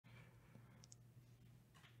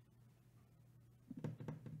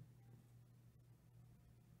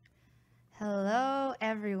Hello,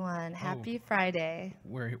 everyone. Happy Friday.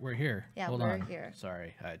 We're here. Yeah, Hold we're on. here.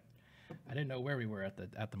 Sorry, I didn't know where we were at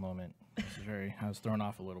the moment. I was thrown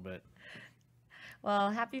off a little bit. Well,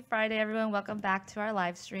 happy Friday, everyone. Welcome back to our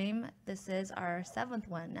live stream. This is our 7th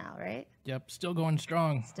one now, right? Yep, still going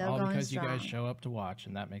strong. Still all going because strong. you guys show up to watch,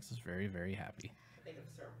 and that makes us very, very happy. I think at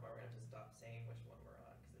a certain point we're going to have to stop saying which one we're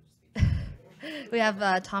on because it'll just be We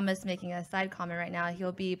have Thomas making a side comment right now.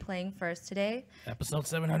 He'll be playing first today. Episode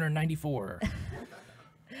 794.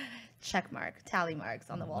 Check mark, tally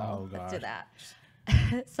marks on the wall. Oh, Let's do gosh.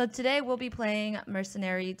 that. So today we'll be playing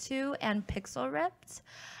Mercenary 2 and Pixel Ripped.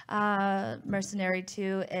 Mercenary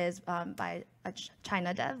 2 is by a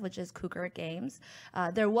China dev, which is Cougar Games.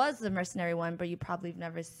 There was the Mercenary one, but you probably have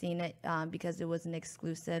never seen it because it was an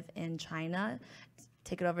exclusive in China.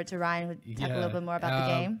 Take it over to Ryan, who talk a little bit more about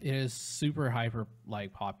the game. It is super hyper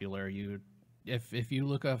popular. If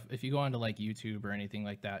you go onto like YouTube or anything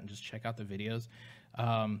like that and just check out the videos,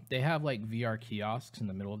 they have like VR kiosks in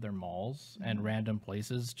the middle of their malls and random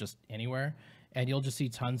places just anywhere, and you'll just see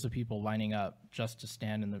tons of people lining up just to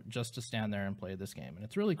stand there and play this game. And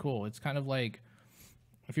it's really cool. It's kind of like,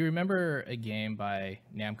 if you remember a game by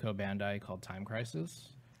Namco Bandai called Time Crisis,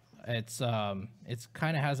 it's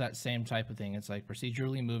kind of has that same type of thing. It's like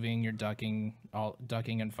procedurally moving, you're ducking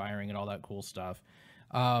and firing and all that cool stuff.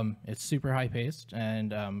 It's super high paced,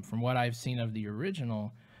 and from what I've seen of the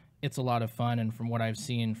original, it's a lot of fun. And from what I've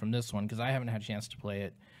seen from this one, because I haven't had a chance to play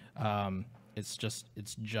it, it's just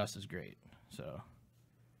as great. So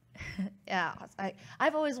Yeah,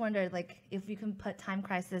 I've always wondered, like, if you can put Time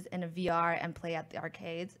Crisis in a VR and play at the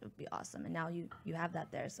arcades, it would be awesome. And now you have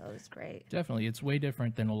that there, so it's great. definitely, it's way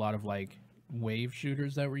different than a lot of like wave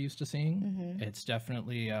shooters that we're used to seeing. It's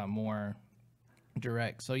definitely more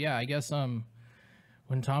direct. So yeah, I guess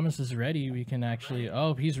when Thomas is ready, we can actually.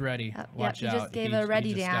 Oh, he's ready. Watch he out! just gave a ready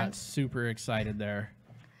he just dance. Got super excited there,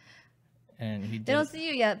 and he. They don't see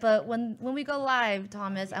you yet, but when we go live,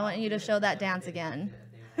 Thomas, I want you to show that dance again.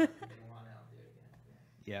 if they want to, I'll do it again.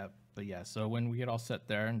 Yeah, but yeah. So when we get all set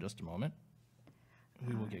there in just a moment,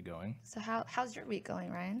 we will get going. So how's your week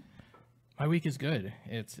going, Ryan? My week is good.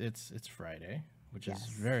 It's Friday, which is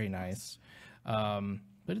very nice.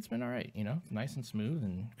 But it's been all right, nice and smooth,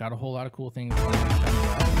 and got a whole lot of cool things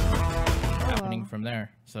happening from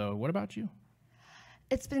there. So what about you?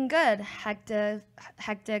 It's been good.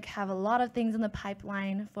 Hectic. Have a lot of things in the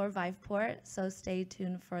pipeline for Viveport, so stay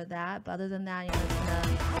tuned for that. But other than that,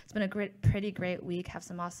 it's been a pretty great week. Have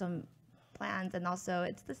some awesome plans, and also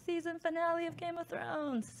it's the season finale of Game of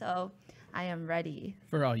Thrones, so I am ready.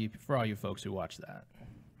 For all you folks who watch that,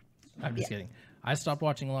 I'm just kidding. I stopped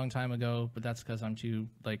watching a long time ago, but that's because I'm too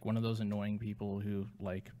like one of those annoying people who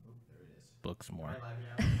like books more.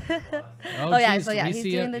 Oh yeah, geez, so yeah, we he's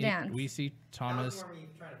see doing the dance. We see Thomas.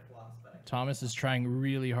 Trying to floss, but Thomas is trying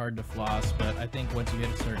really hard to floss, but I think once you hit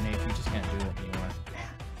a certain age, you just can't do it anymore.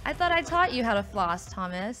 I thought I taught you how to floss,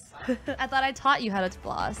 Thomas. I thought I taught you how to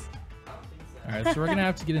floss. All right, so we're gonna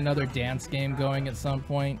have to get another dance game going at some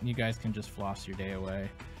point. You guys can just floss your day away.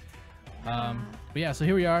 But yeah, so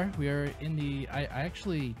here we are. We are in the. I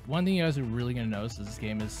actually, one thing you guys are really gonna notice is this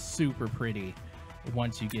game is super pretty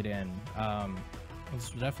once you get in. It's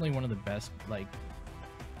definitely one of the best like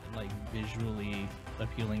visually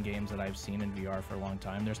appealing games that I've seen in VR for a long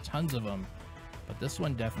time. There's tons of them, but this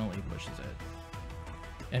one definitely pushes it.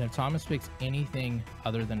 And if Thomas picks anything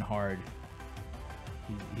other than hard,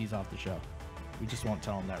 he's off the show. We just won't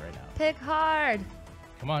tell him that right now. Pick hard.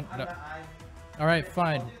 Come on. No. All right,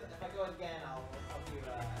 fine. If I go again, I'll do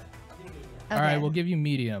medium. All right, we'll give you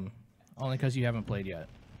medium, only because you haven't played yet.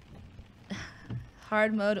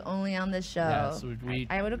 Hard mode only on this show. Yeah, so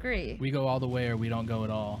I would agree. we go all the way or we don't go at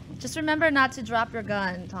all. Just remember not to drop your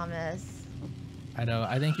gun, Thomas. I know.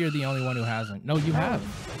 I think you're the only one who hasn't. No, you have.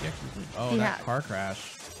 You actually did. Oh, that car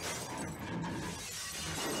crash.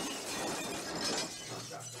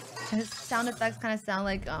 His sound effects kind of sound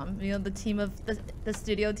like the team of the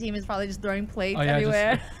studio team is probably just throwing plates Oh yeah,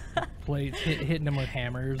 everywhere. just plates hitting them with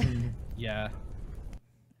hammers and yeah.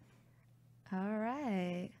 All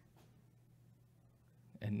right.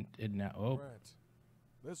 And now, oh, Grant,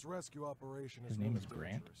 this rescue operation his is name really is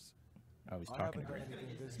Grant. dangerous. Oh, he's I talking to haven't done Grant.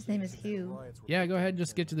 anything His name is Hugh. Yeah, go ahead and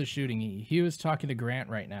just get to the shooting. He was talking to Grant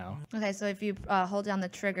right now. Okay, so if you hold down the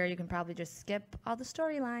trigger, you can probably just skip all the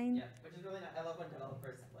storyline. Yeah, which is really nice. I love when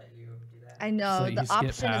developers let you do that. I know, So you the skip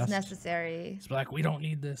option past. is necessary. It's like, we don't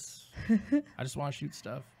need this. I just want to shoot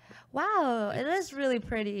stuff. Wow, it is really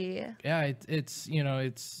pretty. Yeah, it's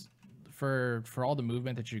it's for all the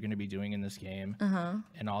movement that you're going to be doing in this game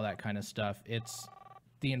and all that kind of stuff. It's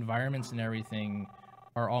the environments and everything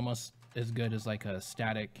are almost as good as like a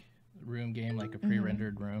static room game, like a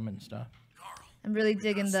pre-rendered room and stuff. I'm really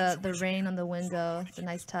digging the rain on the window. It's a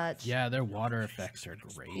nice touch. Yeah, their water effects are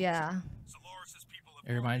great. Yeah.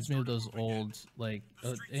 It reminds me of those old, like,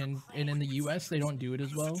 in the US they don't do it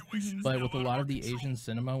as well, but with a lot of the Asian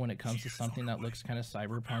cinema, when it comes to something that looks kind of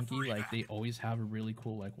cyberpunky, like they always have a really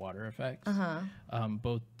cool like water effect,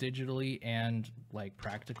 both digitally and like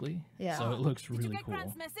practically. Yeah. So it looks really cool.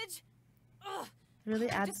 Message? Really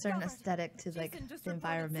adds certain aesthetic to like the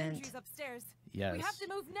environment. Yes. We have to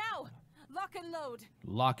move now. Lock and load.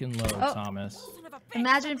 Lock and load, Thomas.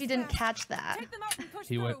 Imagine if you didn't catch that. Take them out and push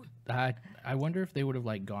He would. through. I wonder if they would have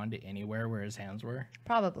like gone to anywhere where his hands were.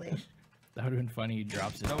 Probably. That would have been funny. He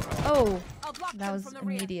drops it. Oh, I'll block that them was from the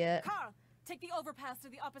rear. immediate. Carl, take the overpass to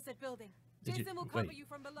the opposite building. Did you- Jason will cover wait, you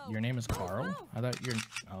from below. Your name is Carl? no. I thought you're.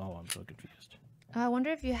 Oh, I'm so confused. I wonder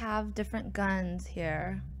if you have different guns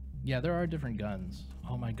here. Yeah, there are different guns.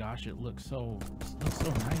 Oh my gosh, it looks so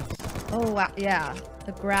nice. Oh wow, yeah,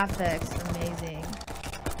 the graphics amazing.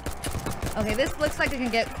 Okay, this looks like it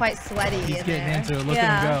can get quite sweaty. He's in getting there. into it. Look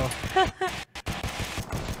at him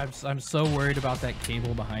go. I'm so worried about that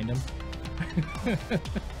cable behind him.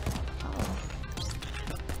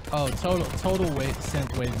 Oh, total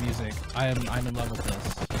synthwave music. I'm in love with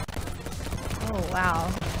this. Oh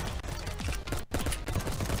wow.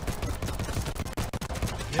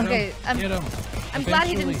 Get Okay, him, get him. I'm glad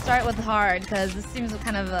he didn't Eventually. start with hard because this seems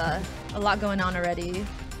kind of a lot going on already.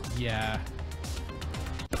 Yeah.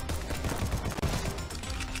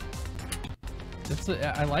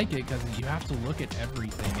 I like it because you have to look at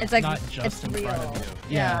everything. It's like not just it's in real. front of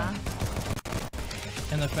you. Yeah.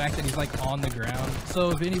 And the fact that he's like on the ground.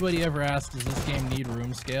 So if anybody ever asks, does this game need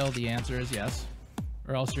room scale? The answer is yes.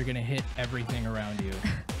 Or else you're gonna hit everything around you.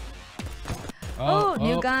 Oh,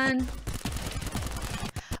 new gun.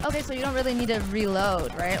 Okay, so you don't really need to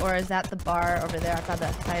reload, right? Or is that the bar over there? I thought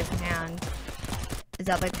that by his hand. Is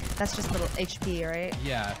that like, that's just little HP, right?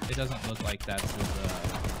 Yeah, it doesn't look like that's his,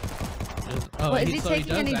 oh, Well, is he so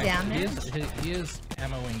taking any actually, damage? He is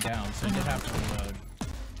ammoing down, so he did have to reload.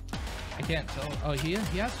 I can't tell. Oh, he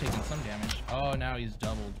has taken some damage. Oh, now he's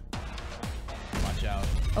doubled. Watch out.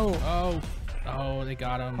 Oh, they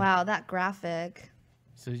got him. Wow, that graphic.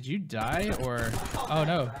 So did you die or? Oh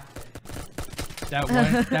no.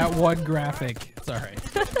 That one graphic. It's alright.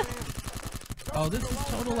 Oh, this is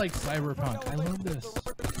total like cyberpunk. I love this.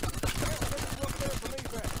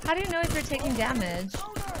 How do you know if you're taking damage?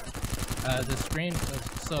 The screen.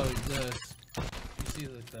 So you see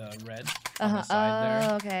the red on the side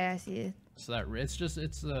there. Okay, I see. So that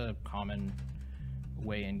it's a common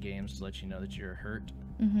way in games to let you know that you're hurt.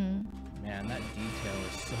 Man, that detail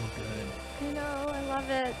is so good. I know, I love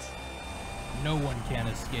it. No one can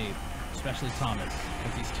escape, especially Thomas,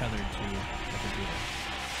 because he's tethered to the computer.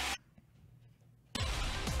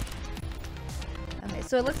 Okay,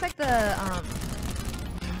 so it looks like the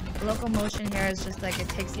locomotion here is just like it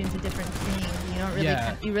takes you into different scenes. You don't really,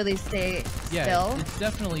 you really stay Yeah, still. it's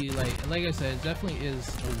definitely like I said, it definitely is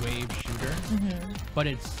a wave shooter, but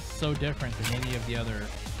it's so different than any of the other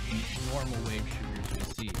normal wave shooters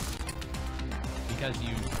we see. Because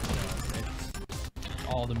it's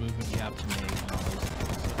all the movement you have to make. And all those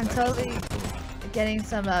things. I'm totally getting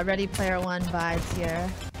some Ready Player One vibes here.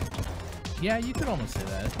 Yeah, you could almost say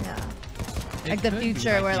that. Yeah. It Like the could be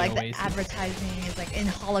future where like the Oasis. advertising is like in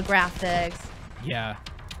holographics. Yeah,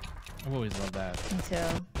 I've always loved that. Me too.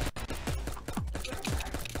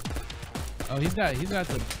 Oh, he's got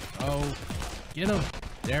the. Oh, get him!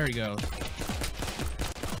 There he goes.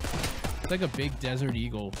 It's like a big desert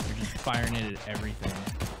eagle. You're just firing it at everything.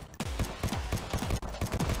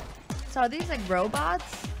 So are these like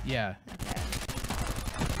robots? Yeah. Okay.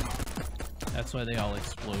 That's why they all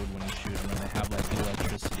explode when you shoot them, and they have like the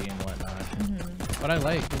electricity and whatnot. But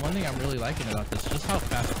the one thing I'm really liking about this, just how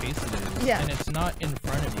fast-paced it is. Yeah. And it's not in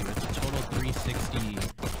front of you. It's a total 360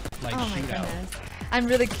 like Oh my shootout. goodness. I'm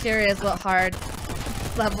really curious what hard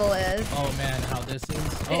level is. Oh man, how this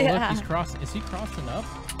is. Oh Yeah. look, he's crossing. Is he crossing up?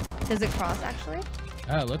 Does it cross actually?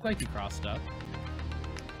 Oh, it looked like he crossed up.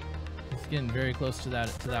 He's getting very close to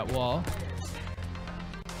that wall.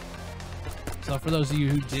 So for those of you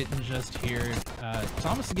who didn't just hear,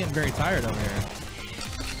 Thomas is getting very tired over here,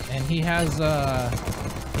 and he has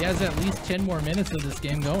at least 10 more minutes of this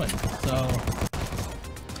game going. So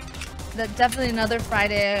That's definitely another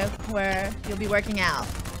Friday where you'll be working out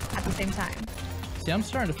at the same time. see, I'm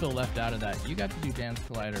starting to feel left out of that. You got to do Dance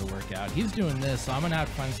Collider workout. He's doing this, so I'm gonna have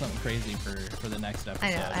to find something crazy for the next episode.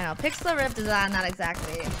 I know. Pixel Rift is not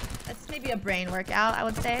exactly. It's maybe a brain workout, I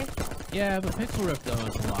would say. Yeah, but Pixel Rift though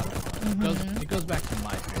is a lot of fun. It goes back to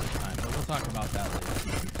my favorite time, but we'll talk about that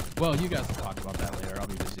later. Well, you guys will talk about that later. I'll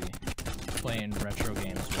be busy. playing retro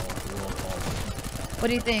games while the world falls. What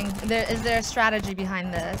do you think? Is there a strategy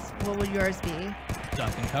behind this? What would yours be?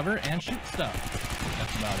 Duck and cover and shoot stuff.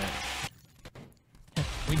 That's about it.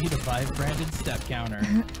 We need a VIVE branded step counter.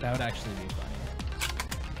 That would actually be funny.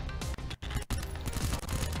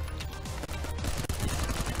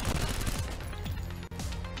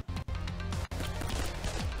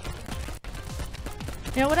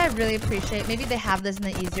 You know what I really appreciate? Maybe they have this in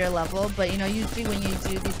the easier level, but you know, usually when you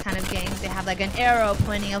do these kind of games, they have like an arrow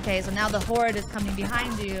pointing, okay, so now the horde is coming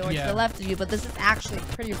behind you or to the left of you, but this is actually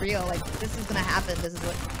pretty real. Like, this is gonna happen. This is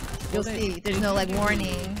what you'll see. There's no like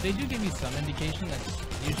warning. They do give you some indication that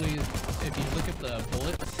usually if you look at the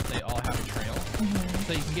bullets, they all have a trail.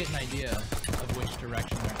 So you can get an idea of which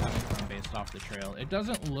direction they're coming from based off the trail. It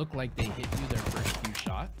doesn't look like they hit you their first few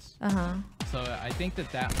shots. So I think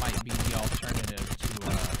that might be the alternative to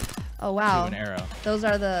oh wow, to an arrow. Those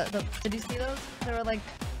are the did you see those? They were like,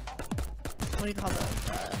 what do you call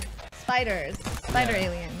those? Spiders. Spider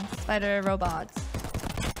aliens. Spider robots.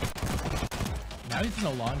 Now he's in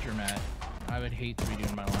a laundromat. I would hate to be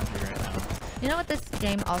doing my laundry right now. You know what this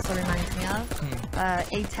game also reminds me of?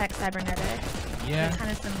 A-Tech Cybernetic. Yeah. They're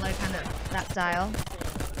kind of similar, kind of that style.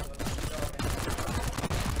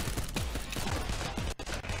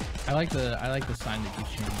 I like the sign that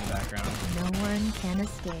keeps changing in the background. No one can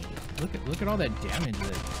escape. Look at all that damage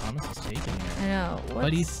that Thomas is taking here. I know.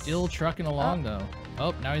 But he's still trucking along though.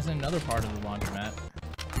 Oh, now he's in another part of the laundromat.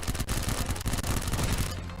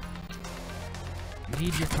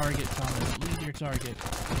 Lead your target, Thomas. Lead your target.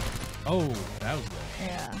 Oh, that was good.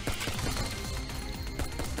 Yeah.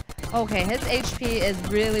 Okay, his HP is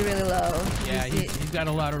really, really low. Yeah, he's got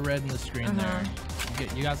a lot of red in the screen there.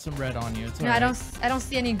 You got some red on you. It's no, right. I don't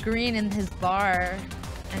see any green in his bar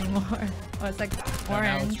anymore. Oh, it's like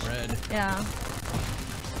orange. Now it's red. Yeah.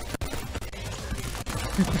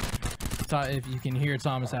 If you can hear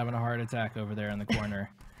Thomas having a heart attack over there in the corner.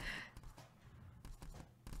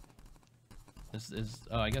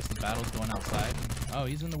 Oh, I guess the battle's going outside. Oh,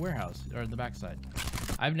 he's in the warehouse or the backside.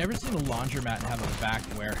 I've never seen a laundromat have a back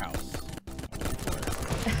warehouse.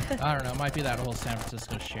 I don't know, it might be that whole San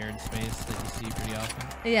Francisco shared space that you see pretty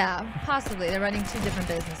often. Yeah, possibly. They're running two different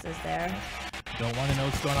businesses there. Don't want to know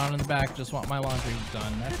what's going on in the back, just want my laundry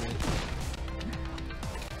done, that's it.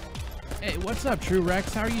 Hey, what's up, True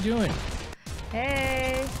Rex? How are you doing?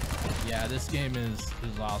 Hey! Yeah, this game is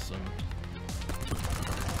awesome.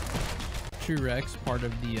 True Rex, part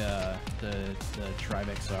of the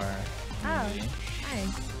TribeXR community. Oh,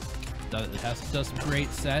 nice. Does some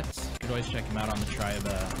great sets. You could always check him out on the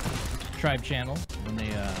Tribe channel when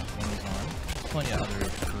he's on. Plenty of other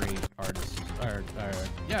great artists.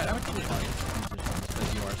 Yeah, actually artists, musicians that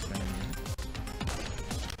you are spending.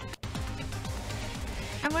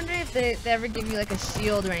 I wonder if they ever give you like a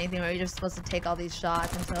shield or anything where you're just supposed to take all these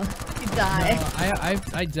shots until you die. No,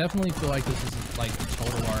 I definitely feel like this is like a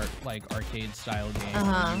total arcade style game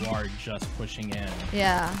where you are just pushing in.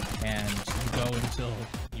 Yeah. And you go until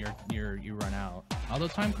you run out. Although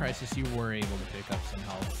Time Crisis, you were able to pick up some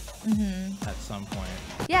health at some point.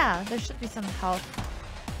 Yeah, there should be some health.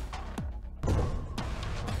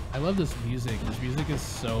 I love this music. This music is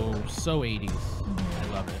so 80s. I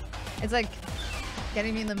love it. It's like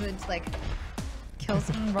getting me in the mood to like kill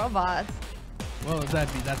some robots. Well,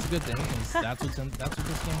 that's a good thing, because that's what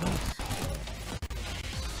this game does.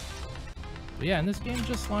 But yeah, and this game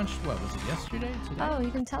just launched. What was it? Yesterday? Today? Oh, you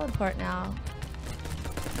can teleport now.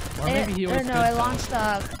 Or maybe he was. No, it launched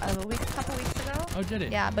a couple weeks ago. Oh, did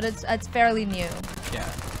it? Yeah, but it's fairly new. Yeah.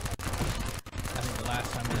 I think the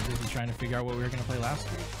last time we were busy trying to figure out what we were gonna play last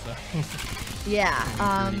week. So. Yeah.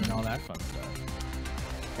 And all that fun stuff.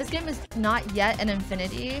 This game is not yet an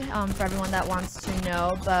Infinity, for everyone that wants to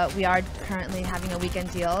know, but we are currently having a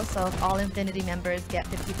weekend deal, so if all Infinity members get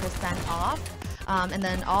 50% off, and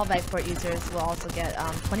then all Viveport users will also get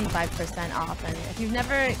 25% off. And if you've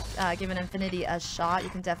never given Infinity a shot, you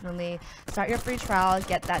can definitely start your free trial,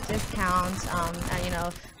 get that discount, and you know,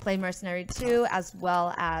 play Mercenary 2 as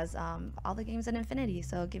well as all the games in Infinity.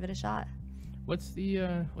 So give it a shot. What's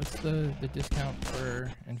the discount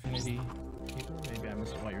for Infinity? Maybe I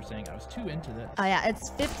missed what you're saying. I was too into this. Oh yeah, it's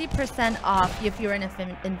 50% off if you're an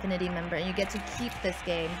Infinity member, and you get to keep this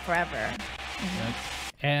game forever. Yep.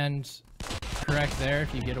 And correct there,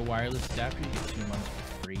 if you get a wireless adapter, you get 2 months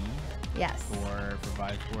for free. Yes. For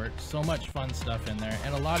Viveport. So much fun stuff in there,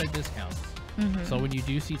 and a lot of discounts. So when you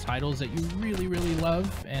do see titles that you really, really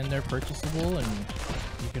love, and they're purchasable, and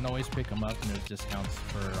you can always pick them up, and there's discounts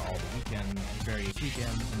for all the weekends, various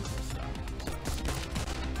weekends, and stuff.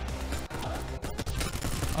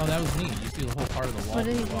 Oh, that was neat. You see the whole part of the wall What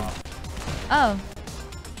did he go do? off. Oh.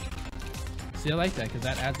 See, I like that because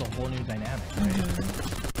that adds a whole new dynamic, right?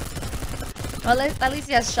 Well, at least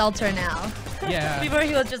he has shelter now. Yeah. Before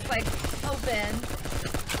he was just like open.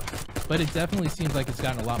 But it definitely seems like it's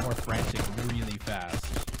gotten a lot more frantic really fast.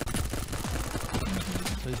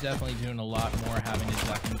 So he's definitely doing a lot more having to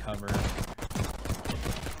duck and cover.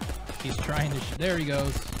 He's trying to there he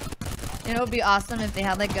goes. You know, it would be awesome if they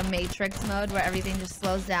had like a Matrix mode where everything just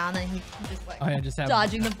slows down and he just like Just have,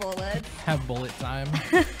 dodging the bullets. Have bullet time.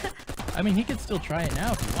 I mean, he could still try it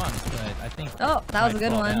now if he wants, but I think. Oh, that was a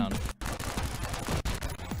good one. Down.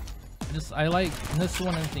 I like, and this is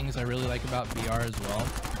one of the things I really like about VR as well.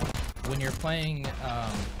 When you're playing,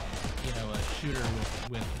 you know, a shooter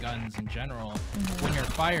with guns in general, when you're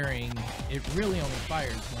firing, it really only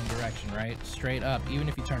fires one direction, right? Straight up. Even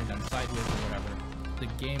if you turn it down sideways or whatever, the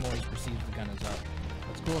game always perceives the gun as up.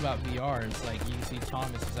 What's cool about VR is like you can see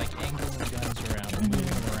Thomas is like angling the guns around, moving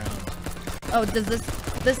them around. Oh, does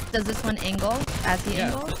this one angle as he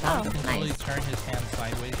angles? Oh, Oh, can nice. really turn his hand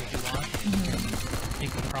sideways if you want. He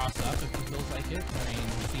can cross up if he feels like it. I mean,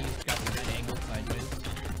 he's got the good angle sideways.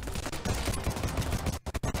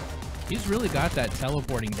 He's really got that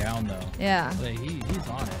teleporting down though. Yeah. Like, he's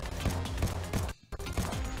on it.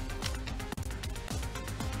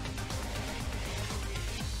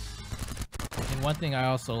 And one thing I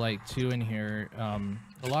also like too in here,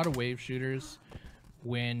 a lot of wave shooters,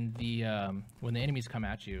 when the enemies come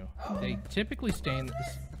at you, they typically stay in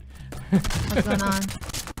this. What's going on?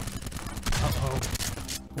 Uh-oh.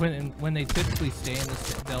 When they typically stay in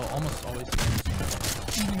this, they'll almost always stay in the same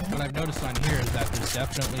place. What I've noticed on here is that there's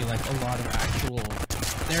definitely like a lot of actual,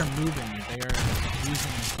 they're moving, they are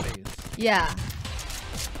using the space. Yeah.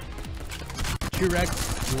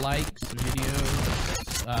 T-Rex likes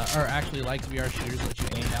videos, or actually likes VR shooters that you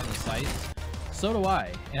aim down the sights. So do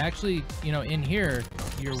I. And actually, you know, in here,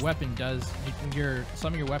 your weapon does,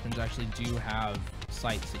 some of your weapons actually do have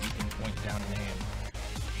sights that you can point down and aim.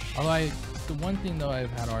 Although the one thing though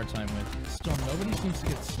I've had a hard time with, still nobody seems to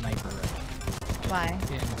get sniper right. Why?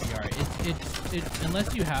 In VR. It's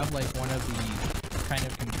unless you have like one of the kind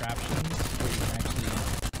of contraptions where you can actually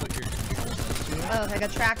put your controls into it. Oh, like a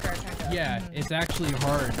tracker kind of. Yeah, it's actually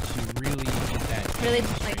hard to really get that. Really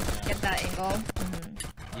like get that angle.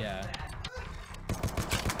 Yeah.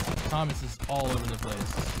 Thomas is all over the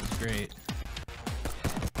place. It's great.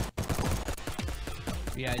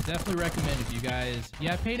 Yeah, I definitely recommend if you guys.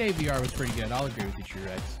 Yeah, Payday VR was pretty good. I'll agree with you,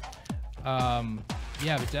 T-Rex.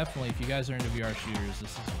 Yeah, but definitely if you guys are into VR shooters,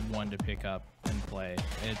 this is one to pick up and play.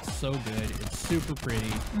 It's so good. It's super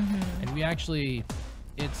pretty, and we actually,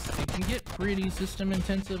 it can get pretty system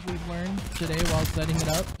intensive. We've learned today while setting it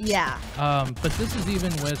up. Yeah. But this is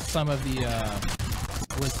even with some of the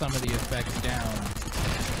effects down.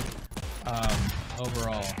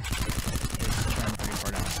 Overall, it's turned pretty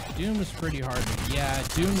far down. Doom was pretty hard. Yeah,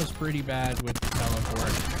 Doom was pretty bad with the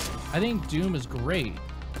teleport. I think Doom is great.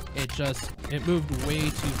 It moved way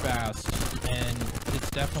too fast, and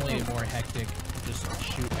it's definitely more hectic. Just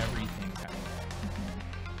shoot everything kind of way.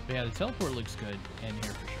 But yeah, the teleport looks good in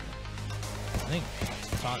here for sure. I think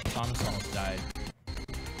Thomas almost died.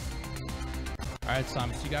 All right,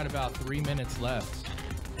 Thomas, you got about 3 minutes left.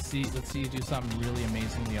 Let's see you do something really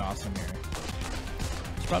amazingly awesome here.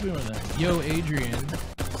 It's probably one of the. Yo, Adrian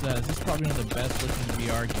says this is probably one of the best looking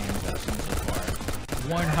VR games I've seen so far.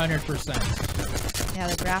 100%. Yeah,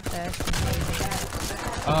 the graphics.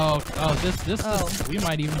 This is, we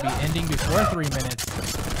might even be ending before 3 minutes.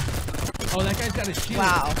 Oh, that guy's got a shield.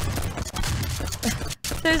 Wow.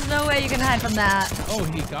 There's no way you can hide from that. Oh,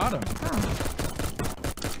 he got him. Oh.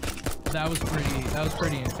 That was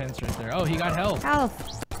pretty intense right there. Oh, he got health.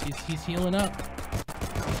 Health. He's healing up.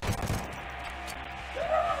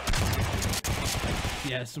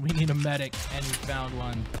 Yes, we need a medic, and we found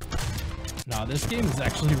one. No, this game is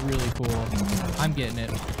actually really cool. I'm getting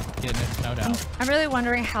it, no doubt. I'm really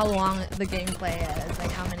wondering how long the gameplay is.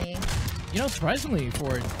 Like how many? You know, surprisingly,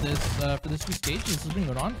 for this few stages, this has been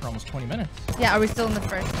going on for almost 20 minutes. Yeah, are we still in the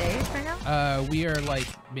first stage right now? We are like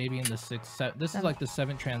maybe in the sixth. This is like the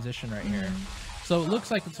 7th transition right here. So it looks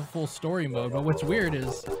like it's a full story mode, but what's weird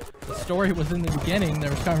is the story was in the beginning, there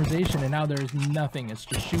was conversation, and now there's nothing. It's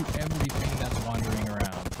just shoot everything that's wandering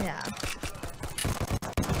around. Yeah.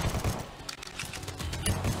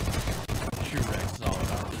 T-Rex is all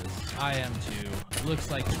about this. I am too. Looks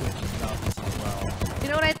like Twitch is about this as well. You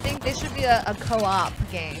know what I think? They should be a co-op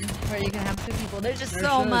game where you can have 2 people. There's just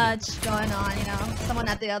so much going on, you know? Someone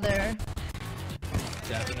at the other.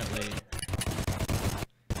 Definitely.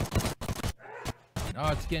 Oh,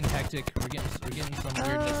 it's getting hectic. We're getting some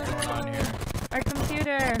weirdness going on here. Our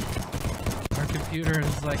computer. Our computer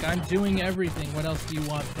is like, I'm doing everything. What else do you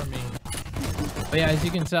want from me? But yeah, as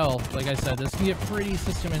you can tell, like I said, this can get pretty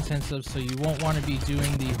system intensive, so you won't want to be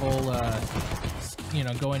doing the whole, you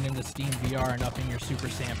know, going into Steam VR and upping your super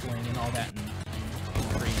sampling and all that and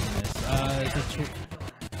craziness.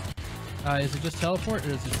 Is it just teleport or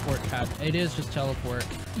is it port pad? It is just teleport.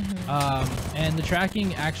 And the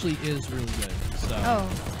tracking actually is really good. So. Oh.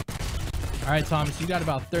 All right, Thomas, you got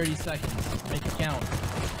about 30 seconds. Make it count.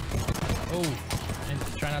 Oh,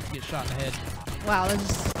 and try not to get shot in the head. Wow, there's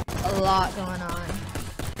just a lot going on.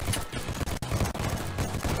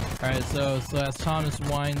 All right, so as Thomas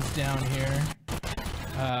winds down here,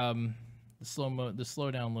 the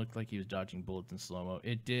slowdown looked like he was dodging bullets in slow mo.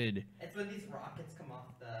 It did. It's when these rockets come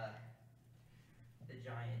off the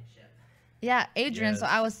giant ship. Yeah, Adrian, so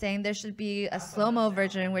Yes. I was saying there should be a slow-mo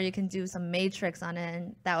version where you can do some matrix on it,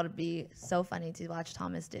 and that would be so funny to watch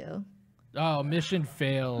Thomas do. Oh, mission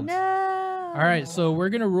failed. No! All right, so we're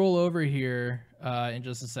going to roll over here in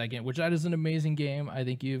just a second, which that is an amazing game. I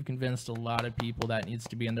think you've convinced a lot of people that needs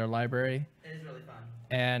to be in their library. It is really fun.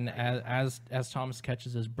 And as Thomas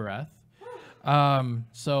catches his breath,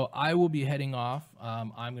 so I will be heading off.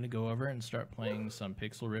 I'm going to go over and start playing some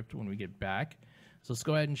Pixel Ripped when we get back. So let's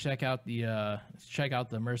go ahead and check out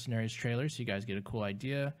the Mercenaries trailer so you guys get a cool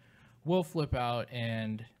idea. We'll flip out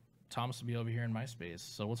and Thomas will be over here in my space.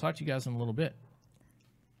 So we'll talk to you guys in a little bit.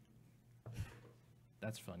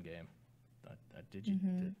 That's a fun game. Did you?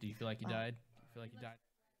 Do you feel like you died? Do you feel like you died?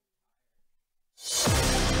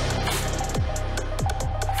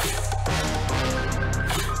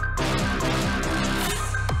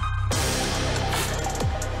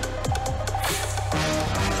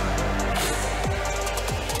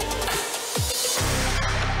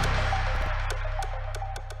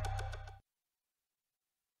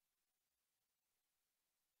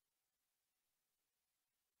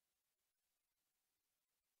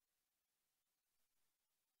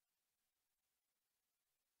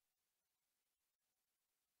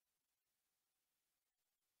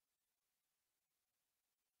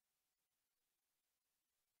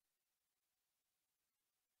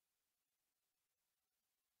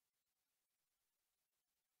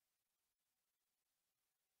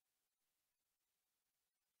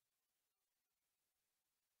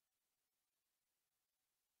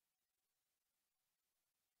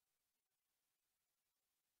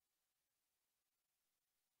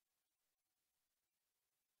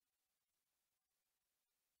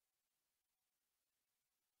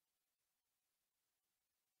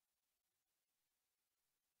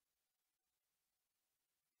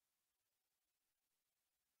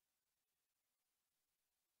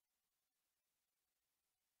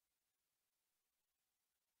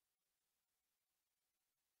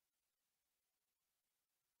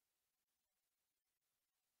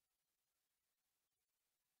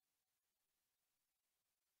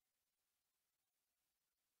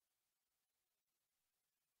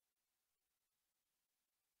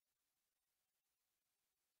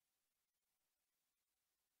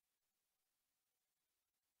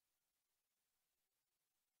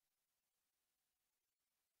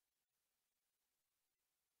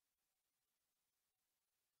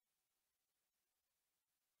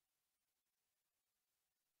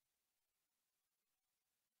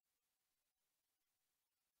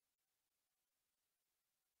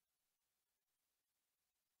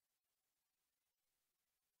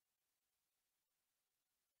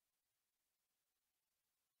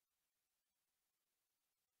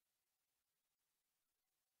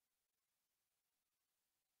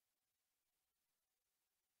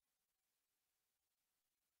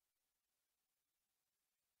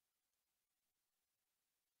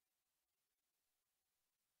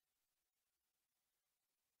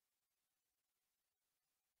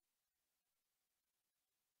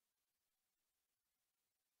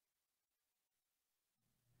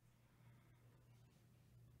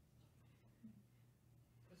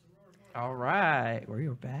 All right,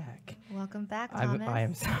 we're back. Welcome back,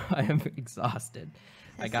 Thomas. I am exhausted.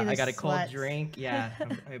 I I see got the a cold sweats. drink. Yeah,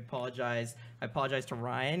 I apologize. I apologize to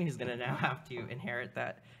Ryan, who's gonna now have to inherit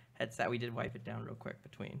that headset. We did wipe it down real quick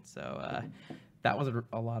between, so that was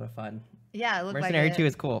a lot of fun. Yeah, it looked Mercenary like 2 it.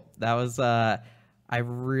 is cool. That was I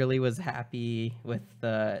really was happy with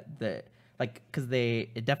the like, because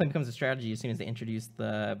it definitely becomes a strategy as soon as they introduce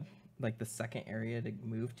the second area to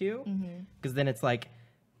move to, because then it's like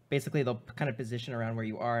basically they'll kind of position around where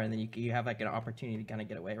you are, and then you have like an opportunity to kind of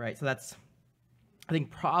get away, right? So that's, I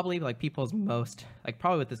think, probably like people's most, like,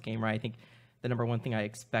 probably with this game, right? I think the number one thing I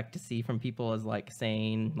expect to see from people is like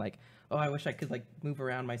saying like, oh, I wish I could like move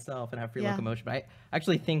around myself and have free Yeah. locomotion. But I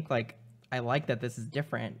actually think like I like that this is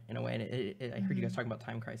different in a way. And I heard you guys talking about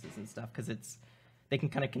Time Crisis and stuff, because they can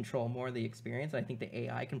kind of control more of the experience. I think the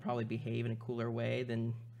AI can probably behave in a cooler way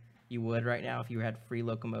than you would right now if you had free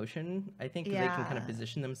locomotion. I think 'cause they can kind of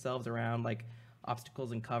position themselves around like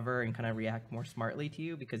obstacles and cover and kind of react more smartly to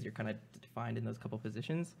you because you're kind of defined in those couple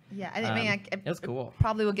positions. Yeah, I mean, It was cool.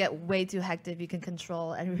 Probably will get way too hectic if you can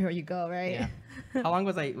control everywhere you go, right? Yeah. How long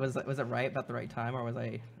was it right about the right time, or was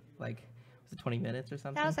I like, was it 20 minutes or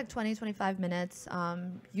something? That was like 20, 25 minutes.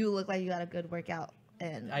 You look like you got a good workout.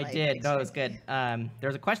 And I did. No, it was good.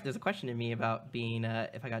 There's a question to me about being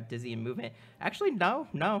if I got dizzy in movement. Actually, no,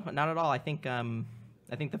 not at all. I think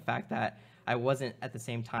the fact that I wasn't at the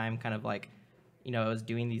same time kind of like, you know, I was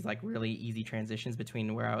doing these like really easy transitions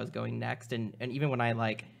between where I was going next, and even when I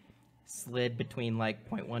like slid between like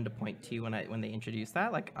point 1 to point 2 when they introduced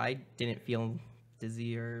that, like I didn't feel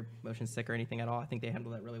dizzy or motion sick or anything at all. I think they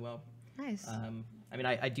handled that really well. Nice. I mean,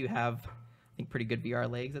 I do have, I think, pretty good VR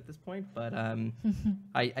legs at this point, but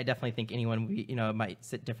I definitely think anyone would be, you know, it might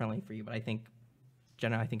sit differently for you, but I think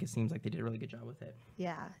generally, I think it seems like they did a really good job with it.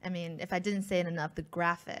 Yeah, I mean, if I didn't say it enough, the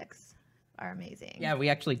graphics are amazing. Yeah, we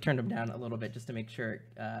actually turned them down a little bit just to make sure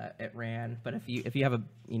it ran. But if you have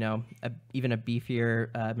even a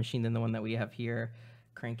beefier machine than the one that we have here,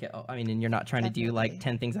 crank it. I mean, and you're not trying to do like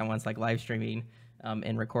 10 things at once, like live streaming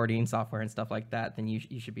and recording software and stuff like that, then you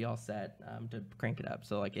should be all set to crank it up.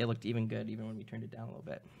 So like it looked even good even when we turned it down a little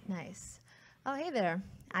bit. Nice. Oh, hey there.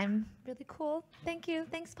 I'm really cool. Thank you.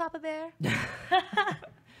 Thanks, Papa Bear.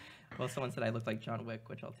 Well, someone said I looked like John Wick,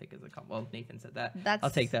 which I'll take as a compliment. Well, Nathan said that. I'll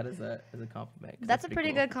take that as a compliment. That's a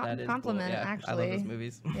pretty cool. good compliment, Yeah, actually. I love those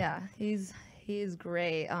movies. Yeah, he's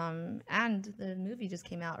great. And the movie just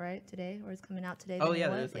came out, right, today? Or is coming out today? Oh, yeah,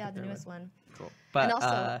 there's like the newest one. Cool. But, and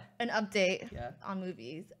also, an update on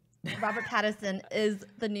movies. Robert Pattinson is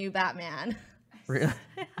the new Batman. Really?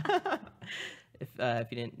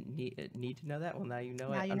 If you didn't need to know that, well, now you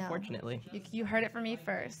know it, unfortunately. You heard it from me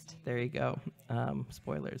first. There you go.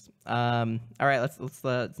 Spoilers. All right, let's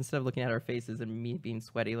instead of looking at our faces and me being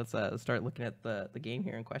sweaty, let's start looking at the game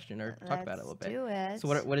here in question, or talk about it a little bit. Let's do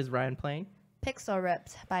it. So what is Ryan playing? Pixel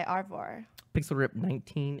Ripped by Arvor. Pixel Rip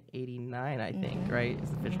 1989, I think, right? Is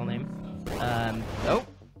the official name.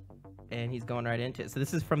 And he's going right into it. So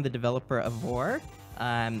this is from the developer of Vor.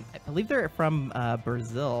 I believe they're from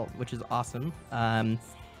Brazil, which is awesome. And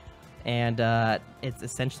it's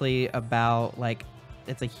essentially about like,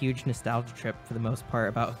 it's a huge nostalgia trip for the most part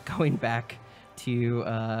about going back to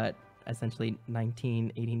essentially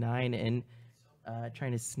 1989 and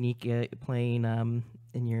trying to sneak it, playing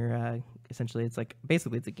in your essentially it's like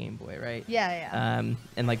basically it's a Game Boy, right? Yeah.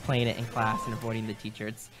 And like playing it in class and avoiding the teacher.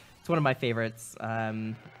 It's one of my favorites.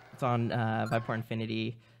 It's on Viveport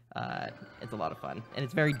Infinity. It's a lot of fun, and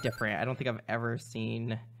it's very different. I don't think I've ever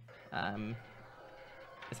seen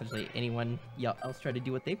essentially anyone else try to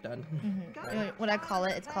do what they've done. Mm-hmm. Right? What I call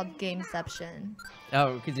it, it's called Gameception.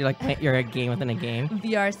 Oh, because you're a game within a game.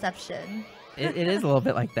 VRception. It is a little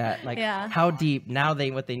bit like that. Like how deep now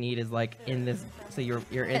what they need is like in this. So you're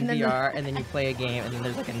in VR and then you play a game and then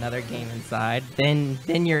there's like another game inside.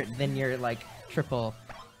 Then you're like triple,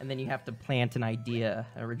 and then you have to plant an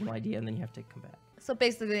original idea, and then you have to come back. So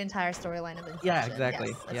basically the entire storyline of Inception. Yeah, exactly.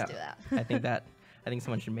 Yes, let's do that. I think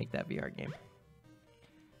someone should make that VR game.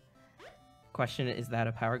 Question, is that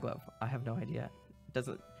a Power Glove? I have no idea.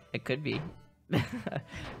 It could be.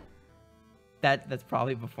 That's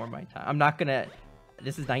probably before my time. I'm not gonna.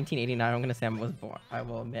 This is 1989. I'm gonna say I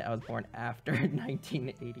will admit I was born after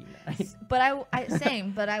 1989. But I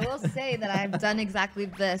will say that I've done exactly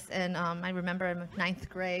this, and I remember in 9th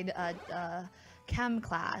grade. Chem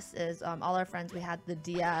class is all our friends. We had the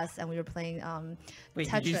DS and we were playing Wait,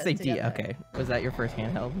 Tetris did you say together. Okay, was that your first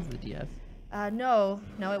handheld? Was the DS? No,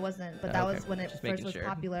 it wasn't. But that was when it Just first was sure.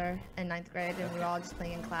 popular in 9th grade, and we were all just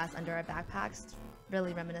playing in class under our backpacks.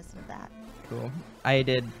 Really reminiscent of that. Cool. I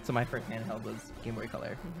did. So my first handheld was Game Boy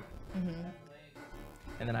Color. Mm-hmm.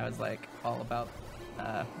 And then I was like all about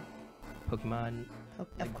Pokemon.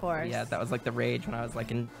 Of course. Yeah, that was like the rage when I was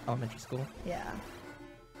like in elementary school. Yeah.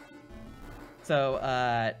 So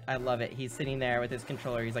I love it. He's sitting there with his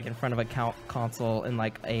controller. He's like in front of a console in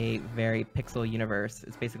like a very pixel universe.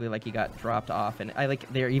 It's basically like he got dropped off, and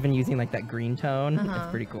they're even using like that green tone.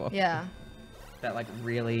 It's pretty cool. Yeah. That like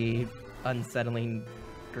really unsettling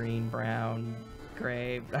green, brown,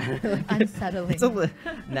 gray. Unsettling.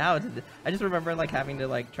 I just remember like having to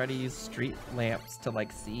like try to use street lamps to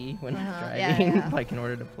like see when Yeah, driving, like in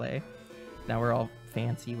order to play. Now we're all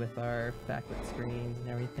fancy with our backlit screens and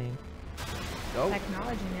everything. Oh.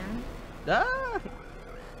 Technology, man. Ah!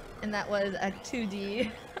 And that was a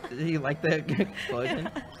 2D. You like the explosion?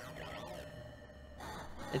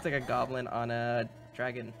 It's like a goblin on a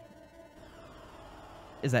dragon.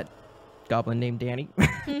 is that goblin named Danny?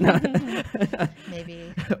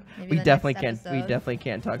 Maybe we the definitely next can't. We episode. definitely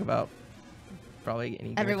can't talk about probably any.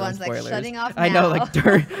 Game of Everyone's Thrones like spoilers. shutting off I know, now. like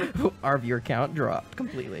during, our viewer count dropped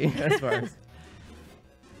completely as far as.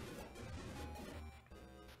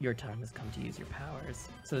 Your time has come to use your powers.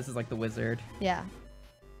 So this is like the wizard. Yeah.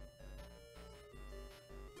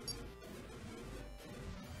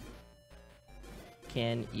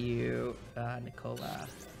 Can you, Nicola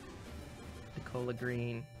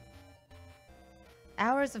Green?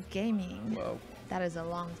 Hours of gaming. Whoa. That is a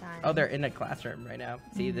long time. Oh, they're in a classroom right now.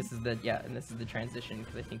 See, this is the, and this is the transition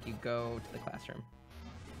because I think you go to the classroom.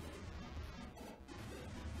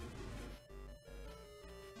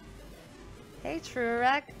 Hey,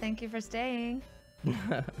 Truerek. Thank you for staying.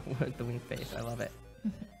 With the wing face, I love it.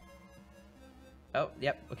 Oh,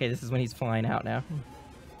 yep. Okay, this is when he's flying out now.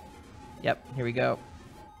 Yep, here we go.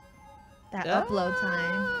 That upload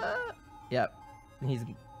time. Yep, he's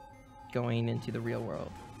going into the real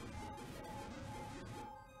world.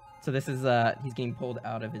 So this is he's getting pulled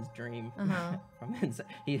out of his dream from his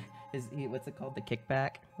what's it called, the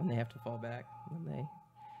kickback, when they have to fall back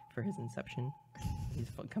for his inception. He's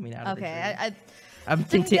coming out of the dream.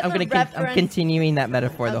 I'm continuing that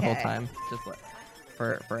metaphor the whole time, just like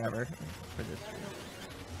forever for this dream.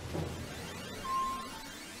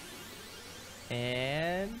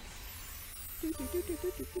 And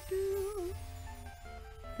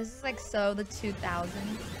This is like so the 2000s kind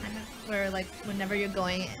of, where like whenever you're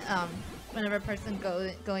going, whenever a person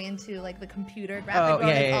going into like the computer graphic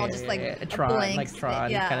world, it's all just like a Tron, blank like Tron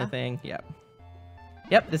yeah. kind of thing. Yep.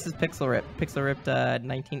 Yep. This is Pixel Ripped. Pixel Ripped,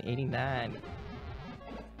 1989.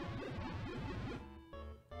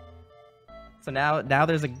 So now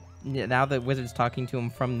the wizard's talking to him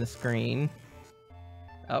from the screen.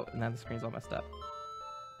 Oh, now the screen's all messed up.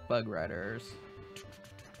 Bug Riders.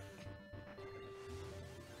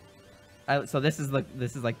 So this is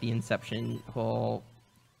like the Inception whole,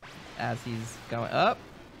 as he's going up,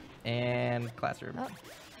 and classroom. Oh.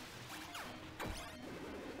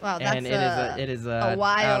 Wow, that's and it is a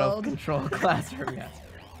wild, out of control classroom. Yeah.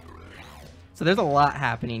 So there's a lot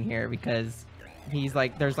happening here because he's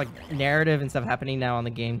like, there's like narrative and stuff happening now on the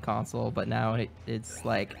game console, but now it's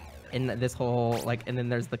like in this whole like, and then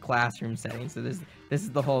there's the classroom setting. So this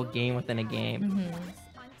is the whole game within a game.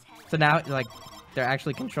 So now like they're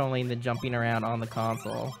actually controlling the jumping around on the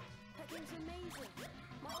console.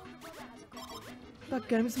 That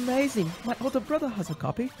game's amazing. My older brother has a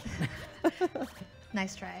copy.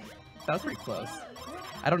 Nice try. That was pretty close.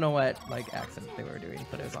 I don't know what like accent they were doing,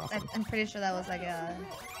 but it was awesome. I'm pretty sure that was like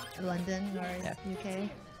London or UK.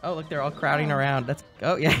 Oh, look, they're all crowding around. That's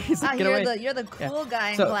yeah. He's like, get you're away. you're the cool guy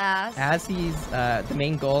in So, class. As he's the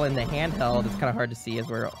main goal in the handheld, it's kind of hard to see as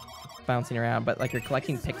we're bouncing around, but like you're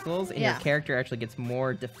collecting pixels, and your character actually gets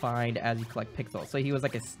more defined as you collect pixels. So he was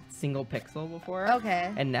like a single pixel before.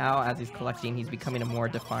 Okay. And now as he's collecting, he's becoming a more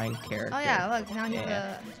defined character. Oh yeah, look, now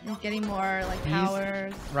he's getting more like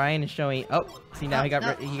powers. Ryan is showing. Oh, see now he got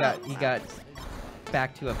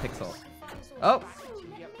back to a pixel. Oh.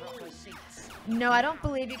 No, I don't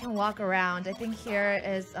believe you can walk around. I think here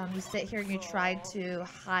is you sit here and you try to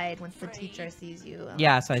hide once the teacher sees you.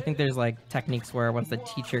 Yeah, so I think there's like techniques where once the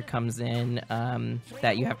teacher comes in,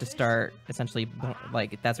 that you have to start essentially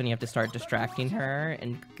like that's when you have to start distracting her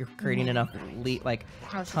and creating enough time.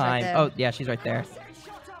 Right oh yeah, she's right there.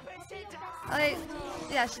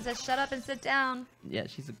 Yeah, she says shut up and sit down. Yeah,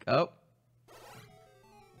 she's oh.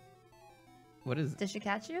 What is? Did she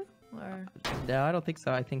catch you? Or no, I don't think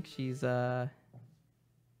so. I think she's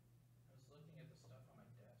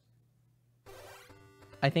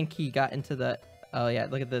I think he got into the. Oh yeah,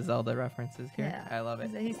 look at the Zelda references here. yeah. I love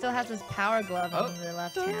it. He still has his power glove on the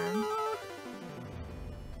left hand.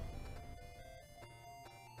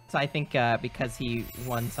 So I think because he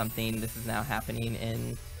won something, this is now happening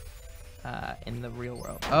in the real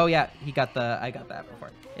world. Oh yeah, I got that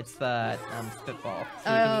before. It's the spitball.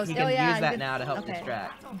 So he can use that now to help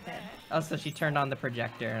distract. Okay. Oh, so she turned on the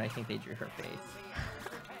projector, and I think they drew her face.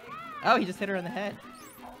 Oh, he just hit her in the head.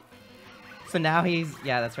 So now he's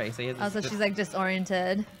that's right. So he has. So she's like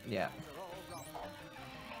disoriented. Yeah.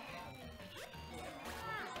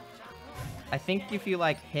 I think if you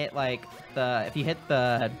hit if you hit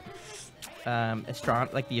the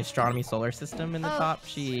the astronomy solar system in the top,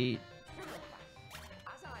 she.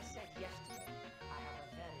 As I said yesterday, I have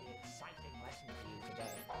a very exciting lesson for you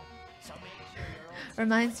today. So make sure you're all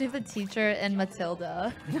Reminds me of the teacher in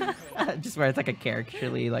Matilda. Just where it's like a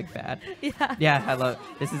caricaturely bad. Yeah. Yeah, I love.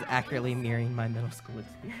 This is accurately mirroring my middle school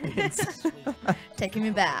experience. Taking me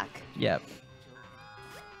back. Yep.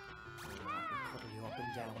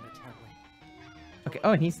 Okay.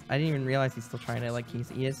 Oh, and I didn't even realize he's still trying to, like,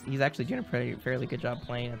 he's actually doing a fairly good job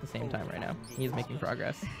playing at the same time right now. He's making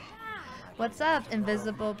progress. What's up,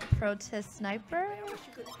 Invisible Protist Sniper?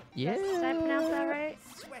 Yeah. Did I pronounce that right?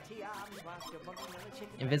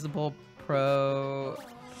 Invisible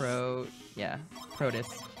yeah, Protus.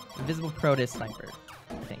 Invisible Protus Sniper,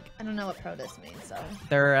 I think. I don't know what Protist means, so.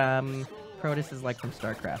 They're, Protus is like from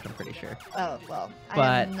StarCraft, I'm pretty sure. Oh, well.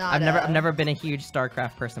 But I've I've never been a huge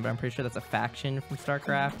StarCraft person, but I'm pretty sure that's a faction from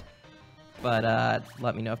StarCraft. But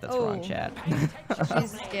let me know if that's wrong, chat.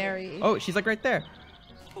 She's scary. Oh, she's like right there.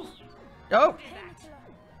 Oh. Don't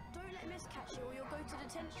let Miss catch you or you'll go to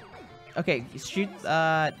detention. Okay, shoot.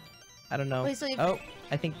 I don't know. Wait, so you- Oh,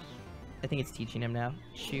 I think it's teaching him now.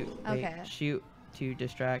 Shoot. Wait, Okay. shoot to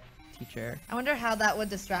distract teacher. I wonder how that would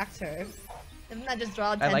distract her. Doesn't that just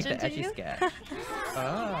draw I attention like the to edgy you? sketch.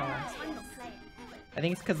 Oh. I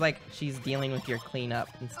think it's because like she's dealing with your cleanup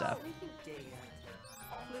and stuff.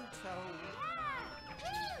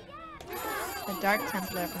 The Dark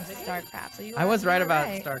Templar from StarCraft. So I was right about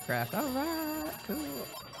right. StarCraft. All right, cool.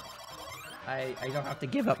 I don't have to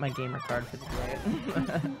give up my gamer card for the day.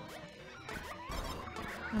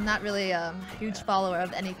 I'm not really a huge follower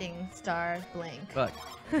of anything Star Blink. Look,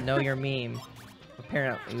 know your meme.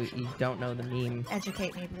 Apparently, you don't know the meme.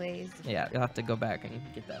 Educate me, please. Yeah, you'll have to go back and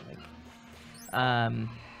get that link.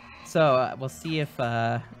 So we'll see if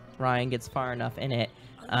Ryan gets far enough in it.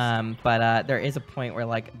 But there is a point where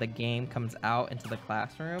like the game comes out into the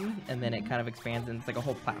classroom, and then it kind of expands, and it's like a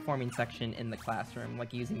whole platforming section in the classroom,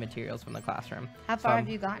 like using materials from the classroom. How far have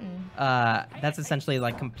you gotten? That's essentially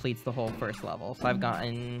like completes the whole first level. So I've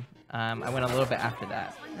gotten, I went a little bit after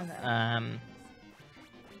that. Okay.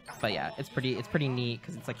 But yeah, it's pretty neat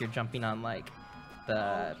because it's like you're jumping on like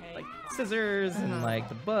the like scissors and like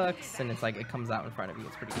the books, and it's like it comes out in front of you.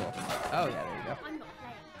 It's pretty cool. Oh yeah, there you go. I'm not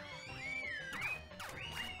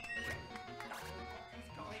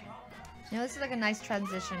playing. You know, this is like a nice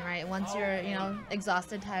transition, right? Once you're, you know,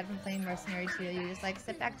 exhausted, tired from playing Mercenary 2, you just like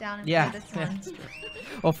sit back down and Yeah, play this one.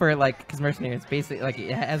 Well, for like, because Mercenary, it's basically like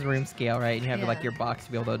it has room scale, right? And you have like Yeah. your box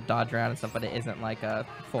to be able to dodge around and stuff, but it isn't like a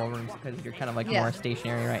full room because you're kind of like Yeah. more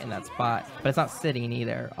stationary right in that spot. But it's not sitting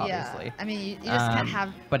either, obviously. Yeah. I mean, you just can't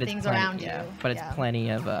have but it's things plenty, around yeah, you. But it's Yeah. plenty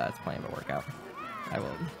of a workout. I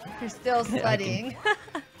will. You're still sweating.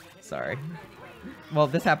 Sorry. Well,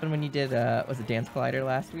 this happened when you did was it Dance Collider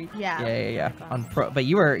last week? Yeah. Yeah. On pro, but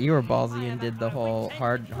you were ballsy and did the whole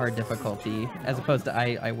hard difficulty as opposed to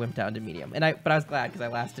I wimped down to medium. But I was glad because I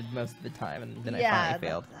lasted most of the time and then I finally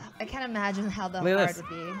failed. I can't imagine how the Look at hard this. would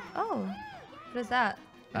be. Oh, what is that?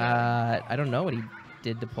 I don't know what he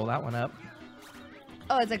did to pull that one up.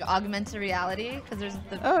 Oh, it's like augmented reality because there's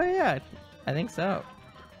the. Oh yeah, I think so.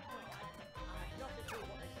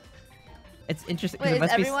 It's interesting Wait, because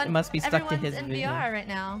is it must be stuck to his in vision. VR right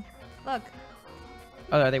now. Look.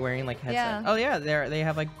 Oh, are they wearing like headsets? Yeah. Oh yeah, they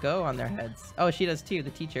have like Go on their heads. Oh, she does too, the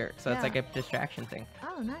teacher. So it's Yeah. like a distraction thing.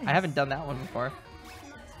 Oh, nice. I haven't done that one before.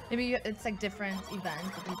 Maybe it's like different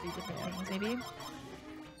events that you do different things. Maybe.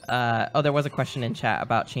 Oh, there was a question in chat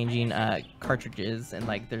about changing cartridges and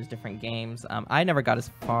like there's different games. I never got as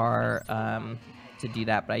far to do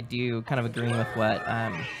that, but I do kind of agree with what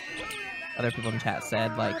other people in chat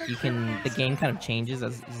said. Like the game kind of changes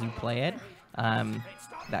as you play it,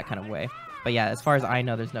 that kind of way. But yeah, as far as I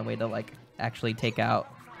know, there's no way to like actually take out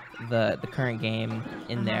the current game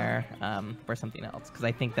in there for something else, because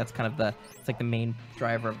I think that's kind of it's like the main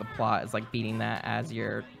driver of the plot is like beating that as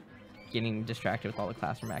you're getting distracted with all the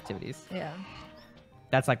classroom activities. Yeah.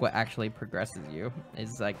 That's like what actually progresses you,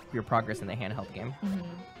 is like your progress in the handheld game. Mm-hmm.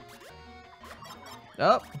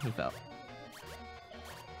 Oh, he fell.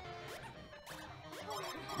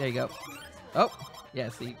 There you go. Oh, yeah,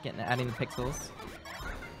 see, adding the pixels.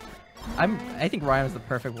 I think Ryan was the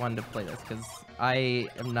perfect one to play this because I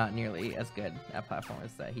am not nearly as good at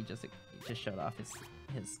platformers that he just showed off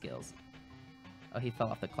his skills. Oh, he fell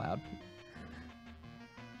off the cloud.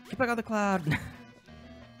 Get back on the cloud.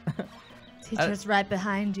 Teacher's right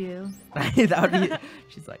behind you. That would be.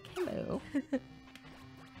 She's like, hello.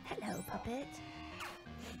 Hello, puppet.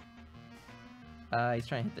 He's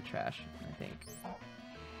trying to hit the trash, I think.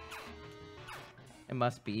 It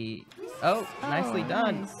must be. Oh, nicely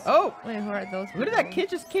done. Nice. Oh, Wait, who are those? look at that kid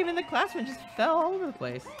just came in the classroom and just fell all over the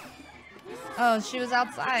place. Oh, she was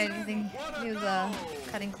outside. I think he was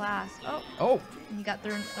cutting class. Oh, Oh, he got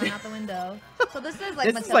thrown out the window. So this is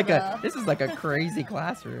like this Matilda. is like a crazy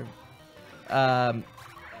classroom.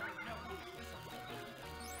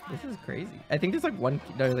 This is crazy. I think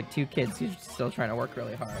there's like two kids who's still trying to work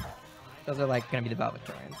really hard. Those are like gonna be the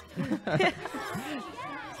valedictorians.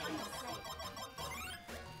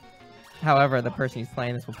 However, the person who's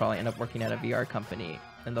playing this will probably end up working at a VR company,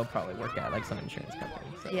 and they'll probably work at like some insurance company.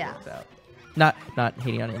 So it Yeah. works out. Not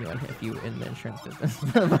hating on anyone if you in the insurance business.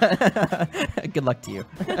 But good luck to you.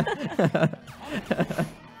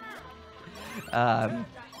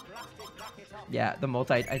 Yeah, the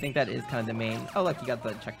multi. I think that is kind of the main. Oh, look, you got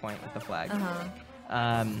the checkpoint with the flag.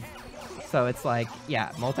 So it's like,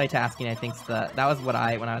 yeah, multitasking. I think that was what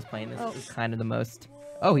when I was playing this is kind of the most.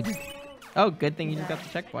 Oh, he just. Oh, good thing you just got the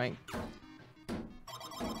checkpoint.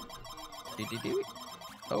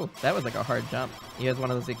 Oh, that was like a hard jump. He has one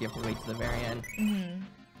of those like you have to wait to the very end.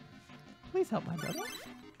 Please help my brother.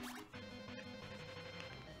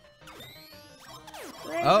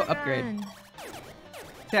 Oh, upgrade. Run.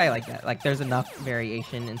 See, I like that. Like, there's enough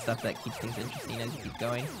variation and stuff that keeps things interesting as you keep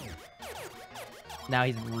going. Now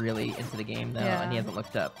he's really into the game, though, and he hasn't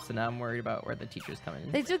looked up. So now I'm worried about where the teacher's coming.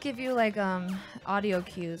 They do give you like audio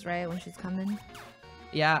cues, right, when she's coming.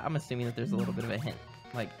 Yeah, I'm assuming that there's a little bit of a hint,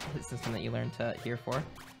 like hit system that you learn to hear for.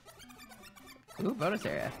 Ooh, bonus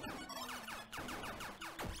area.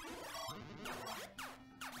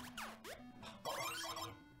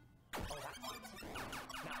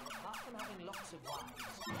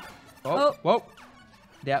 Oh, whoa.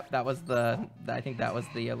 Yep, that was I think that was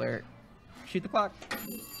the alert. Shoot the clock.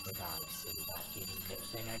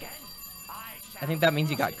 I think that means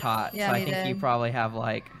you got caught. Yeah, so I he think you did. probably have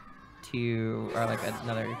like 2 or like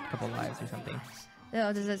another couple lives or something.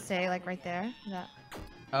 Oh, does it say like right there? Is that...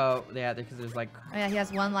 Oh, yeah, because there's like... Oh yeah, he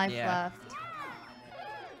has 1 life Yeah. left.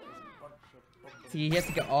 See, he has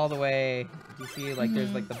to get all the way. Do you see, like,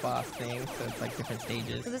 there's like the boss thing, so it's like different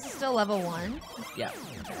stages. So this is still level 1? Yeah.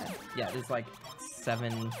 Okay. Yeah, there's like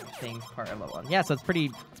 7 things part of level 1. Yeah, so it's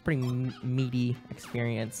pretty meaty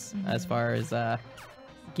experience as far as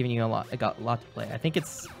giving you a lot to play. I think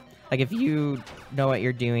it's like if you know what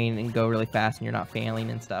you're doing and go really fast and you're not failing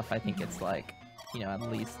and stuff, I think it's like, you know, at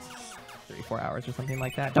least 3-4 hours or something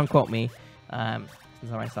like that. Don't quote me,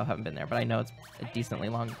 since I myself haven't been there, but I know it's a decently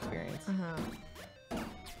long experience.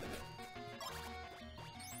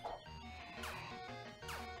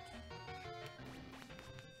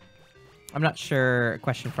 I'm not sure. A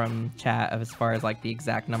question from chat of as far as like the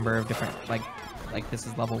exact number of different like this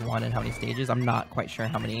is level 1 and how many stages. I'm not quite sure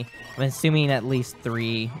how many. I'm assuming at least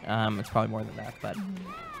 3. It's probably more than that, but.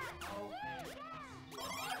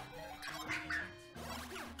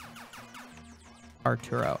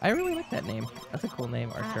 Arturo. I really like that name. That's a cool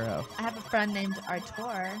name, Arturo. I have a friend named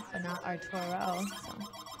Artur, but not Arturo.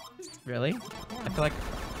 So. Really? I feel like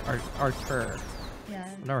Artur. Yeah.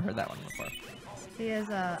 I've never heard that one before. He is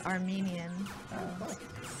Armenian. So.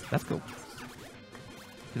 That's cool.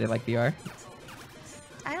 Do they like VR?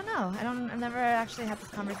 I don't know. I've never actually had this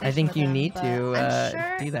conversation. I think with you them, need but to I'm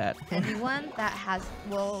sure do that. anyone that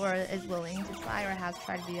is willing to try or has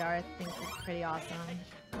tried VR, I think is pretty awesome.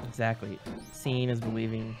 Exactly. Seeing is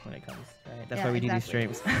believing when it comes, right? That's Yeah, why we do these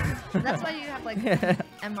exactly. streams. That's why you have like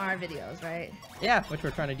MR videos, right? Yeah, which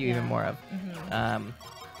we're trying to do even Yeah. more of. I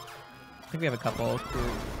think we have a couple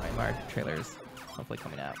cool MR trailers hopefully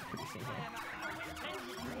coming out pretty soon here.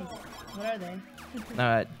 Nice. What are they? I'm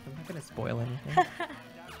not gonna spoil anything.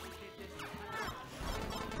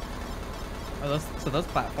 So those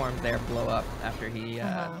platforms there blow up after he.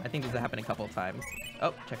 I think this has happened a couple of times.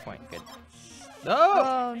 Oh, checkpoint, good.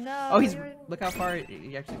 Oh! Oh no! Oh, look how far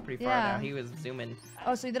he actually is pretty far Yeah. now. He was zooming.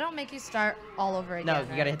 Oh, so they don't make you start all over again. No, you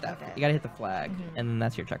gotta right? hit that. Okay. You gotta hit the flag, and then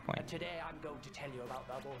that's your checkpoint. Today I'm going to tell you about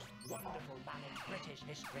the most wonderful man in British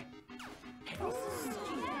history.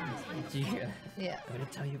 Yeah. I'm gonna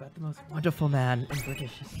tell you about the most wonderful man in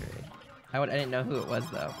British history. I didn't know who it was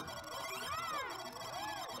though.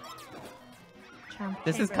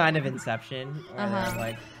 This is kind of Inception. Where they're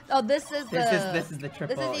like, oh, this is the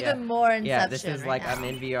triple. This is even more Inception. Yeah, this is right like now. I'm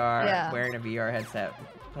in VR, Yeah. wearing a VR headset,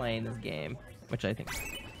 playing this game, which I think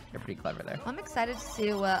they're pretty clever there. I'm excited to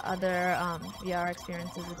see what other VR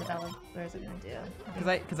experiences the developers are gonna do.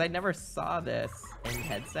 Because I never saw this in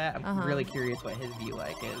headset. I'm really curious what his view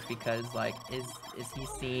like is, because like is he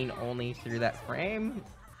seeing only through that frame?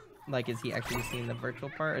 Like, is he actually seeing the virtual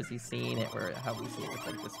part, or is he seeing it where how we see it with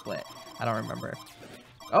like the split? I don't remember.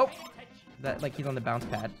 Oh, that like he's on the bounce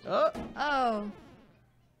pad. Oh.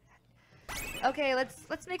 Okay,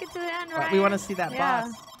 let's make it to the end, right? We want to see that Yeah.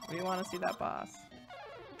 boss. We want to see that boss.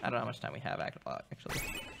 I don't know how much time we have actually.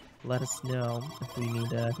 Let us know if we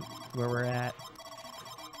need where we're at.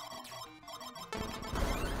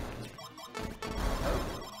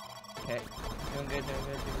 Okay. Doing good.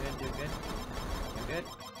 Doing good.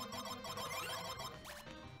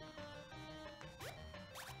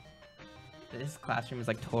 This classroom is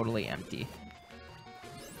like totally empty.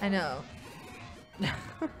 I know.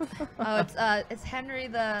 Oh, it's Henry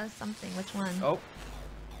the something. Which one? Oh,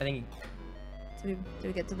 I think. Did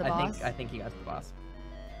we get to the boss? I think he got to the boss.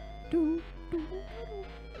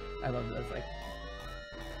 I love those like.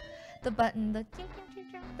 The button, the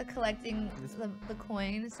collecting the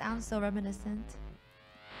coin sounds so reminiscent.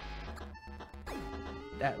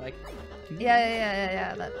 That like.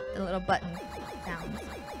 Yeah. The little button sounds.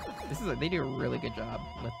 This is they do a really good job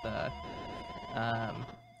with the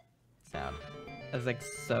sound. It's like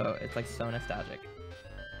so nostalgic.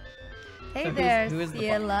 Hey So there, who is the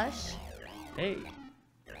Sia Lush. Hey.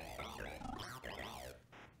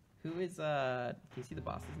 Who is can you see the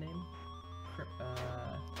boss's name?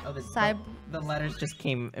 Oh, the letters just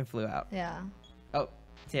came and flew out. Yeah. Oh,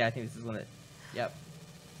 so yeah, I think this is one that. Yep.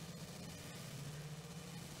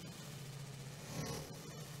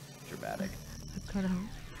 Dramatic. Kind of.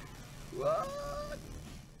 What?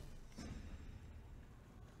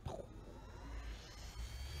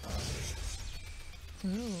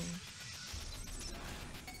 Ooh.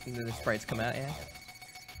 And then the sprites come out, yeah.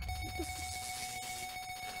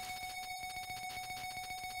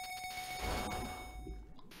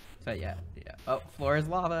 So yeah. Oh, floor is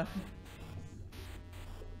lava.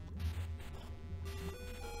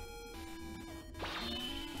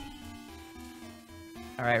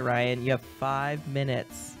 All right, Ryan, you have 5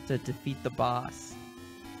 minutes to defeat the boss.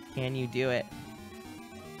 Can you do it?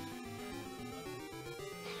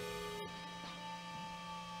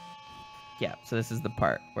 Yeah, so this is the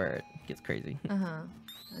part where it gets crazy.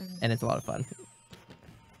 And it's a lot of fun.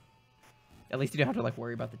 At least you don't have to like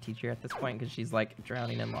worry about the teacher at this point because she's like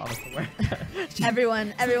drowning in lava somewhere.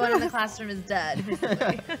 Everyone in the classroom is dead.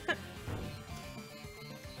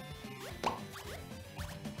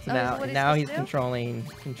 So now he's controlling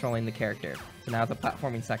the character. So now it's a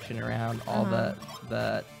platforming section around all the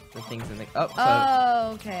things in the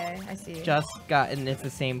okay, I see. Just gotten it's the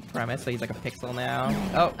same premise, so he's like a pixel now.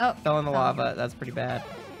 Oh, fell in the lava. That's pretty bad.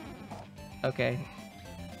 Okay.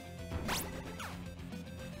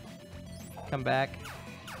 Come back.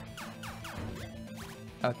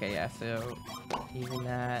 Okay, yeah, so using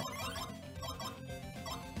that.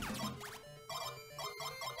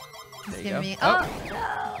 There you go. Oh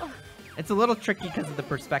no! It's a little tricky because of the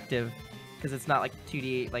perspective, because it's not like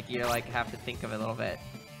 2D. Like you like have to think of it a little bit,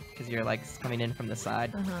 because you're like coming in from the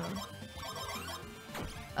side.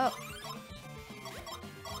 Oh.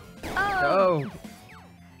 Oh.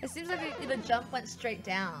 It seems like the jump went straight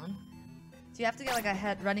down. Do you have to get like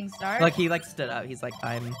a running start? Like he like stood up. He's like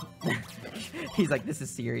he's like this is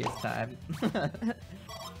serious time.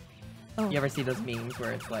 You ever see those memes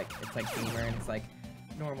where it's like gamer and it's like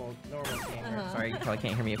normal gamer. Sorry, you probably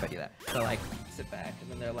can't hear me if I do that. So like sit back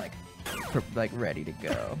and then they're like ready to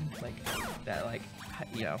go. Like that like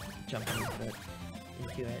jumping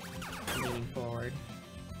into it, leaning forward.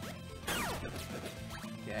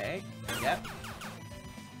 Okay.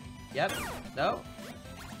 Yep. No.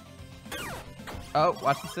 Oh,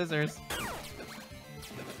 watch the scissors.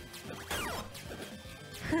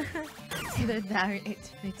 See the Barry 8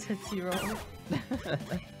 Tootsie Roll.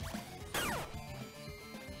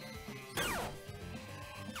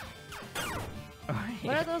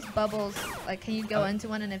 What are those bubbles? Like, can you go into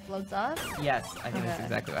one and it floats up? Yes, I think that's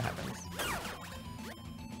exactly what happens.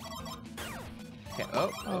 Okay.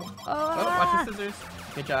 Oh, watch the scissors.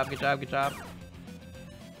 Good job.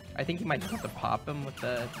 I think you might just have to pop him with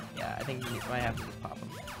the... Yeah, I think you might have to just pop him.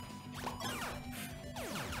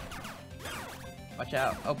 Watch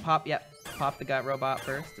out. Oh, pop. Yep. Pop the guy robot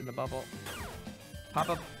first in the bubble. Pop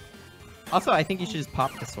up. Also, I think you should just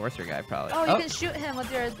pop the sorcerer guy, probably. Oh, you can shoot him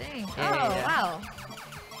with your thing. Yeah. Wow.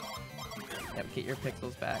 Yep, get your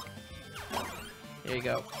pixels back. There you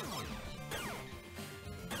go.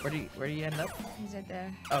 Where do you end up? He's right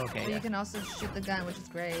there. Oh, okay. But you can also shoot the gun, which is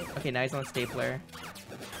great. Okay, now he's on stapler.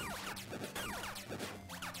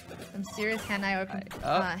 Some serious hand-eye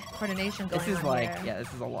coordination going on. This is like, here. yeah,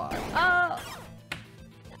 this is a lot. Oh!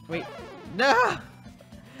 Wait, no!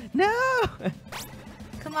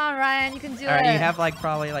 Come on, Ryan, you can do it. All right, you have like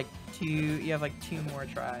probably like two more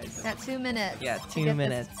tries. Got 2 minutes. Yeah, 2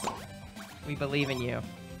 minutes. We believe in you.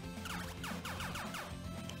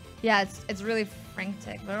 Yeah, it's really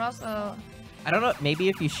frantic, but also... I don't know, maybe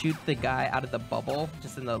if you shoot the guy out of the bubble,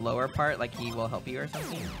 just in the lower part, like he will help you or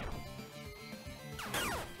something.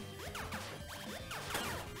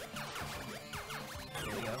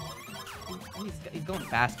 There we go. He's going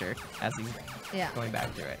faster as he's going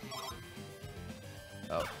back through it.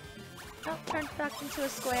 Oh. Don't turn back into a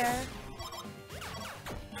square.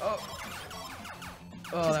 Oh.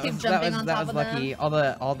 Just keep jumping on top of lucky. them.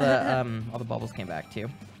 All the bubbles came back too.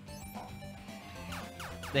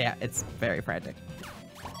 yeah, it's very frantic.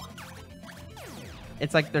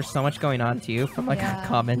 It's like there's so much going on too from like Yeah. a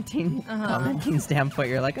commenting standpoint.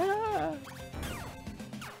 You're like, ah.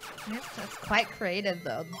 That's quite creative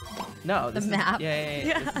though. No, this map. Is,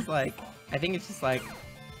 yeah. This is like, I think it's just like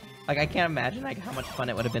I can't imagine like how much fun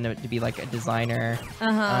it would have been to be like a designer,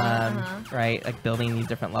 right? Like building these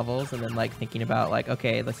different levels and then like thinking about like,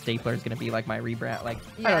 okay, the stapler is gonna be like my rebrand, like I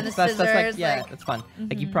Yeah, don't and know, the that's like scissors, yeah, like- that's fun.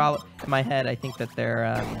 Like you probably in my head, I think that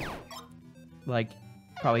they're like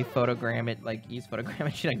probably photogram it, like use photogram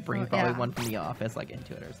it, like bring Oh, probably yeah. one from the office like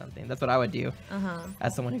into it or something. That's what I would do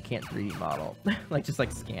as someone who can't 3D model, like just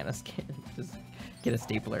like scan a skin, just get a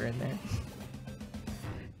stapler in there.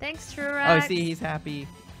 Thanks, Oh, Trurex. see, he's happy.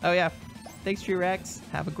 Oh, yeah. Thanks, True Rex.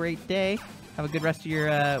 Have a great day. Have a good rest of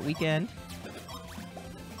your weekend.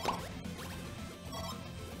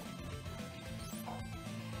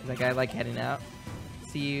 Is that guy, like, heading out?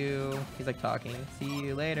 See you. He's, like, talking. See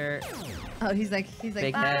you later. Oh, he's like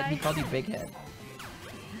Big bye. head. He called you Big Head.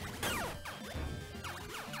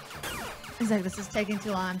 He's like, this is taking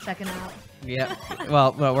too long. I'm checking out. Yep.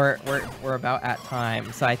 Well, we're about at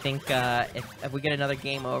time. So I think if we get another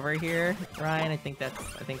game over here, Ryan, I think that's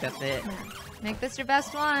it. Yeah. Make this your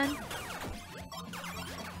best one.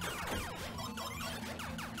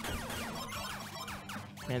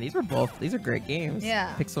 Man, these are great games.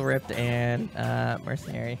 Yeah. Pixel Ripped and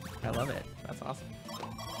Mercenary. I love it. That's awesome.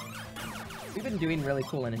 We've been doing really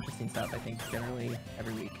cool and interesting stuff, I think, generally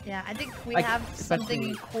every week. Yeah, I think we Like, have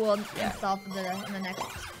something especially- cool yeah. installed in the next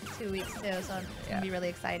 2 weeks too, so it's Yeah. gonna be really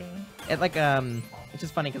exciting. It like it's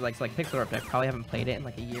just funny because like Pixel Ripped, I probably haven't played it in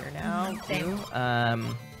like a year now Same.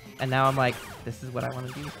 too. And now I'm like, this is what I want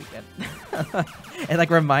to do this weekend. And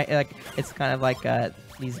like it's kind of like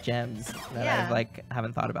these gems that Yeah. I like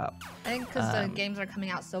haven't thought about. I think because the games are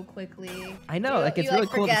coming out so quickly. I know, like, it's really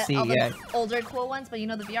cool to forget see, all the yeah. older cool ones, but you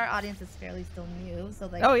know the VR audience is fairly still new, so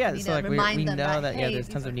like Oh yeah, we need so to like we remind them know that yeah, hey, there's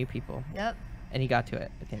these tons are- of new people, Yep. and he got to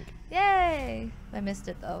it, I think. Yay! I missed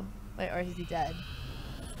it though. Wait, or is he dead?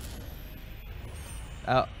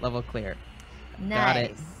 Oh, level clear. Nice. Got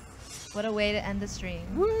it. What a way to end the stream.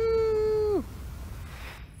 Woo!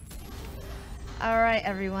 All right,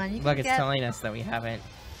 everyone. You Look, can it's get... telling us that we haven't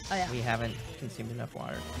Oh yeah. consumed enough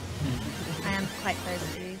water. I am quite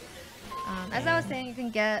thirsty. As I was saying, you can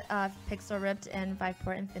get Pixel Ripped and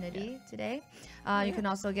Viveport Infinity today. You can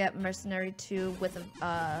also get Mercenary 2 with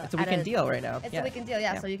a... It's a weekend deal right now. It's yeah. a weekend deal,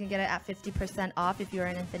 yeah. So you can get it at 50% off if you're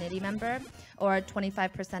an Infinity member, or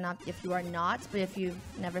 25% off if you are not. But if you've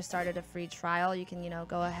never started a free trial, you can,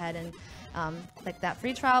 go ahead and click that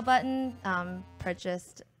free trial button,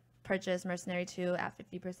 purchase Mercenary 2 at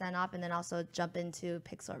 50% off, and then also jump into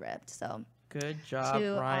Pixel Ripped. So Good job,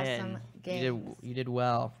 2 Ryan. awesome games. You did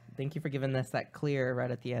well. Thank you for giving us that clear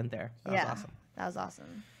right at the end there. That was awesome. That was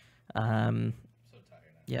awesome. So tired now.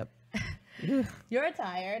 Yep. You're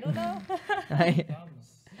tired, no?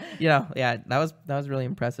 Yeah, that was really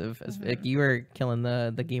impressive. Like, you were killing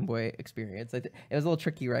the Game Boy experience. It was a little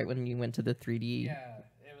tricky, right, when you went to the 3D. Yeah,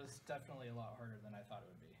 it was definitely a lot harder than I thought it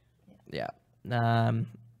would be. Yeah.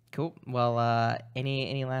 Cool. Well,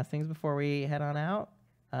 any last things before we head on out?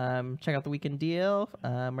 Check out the weekend deal,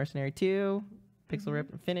 Mercenary 2, Pixel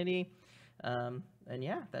Rip Infinity, and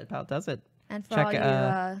yeah, that about does it. And for Check,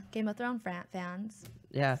 all you Game of Thrones fans,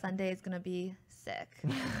 Yeah, Sunday is gonna be sick.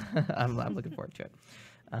 I'm looking forward to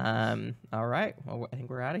it. All right. Well, I think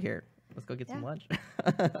we're out of here. Let's go get some Yeah. lunch.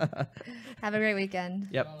 Have a great weekend.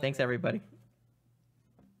 Yep. Thanks, everybody.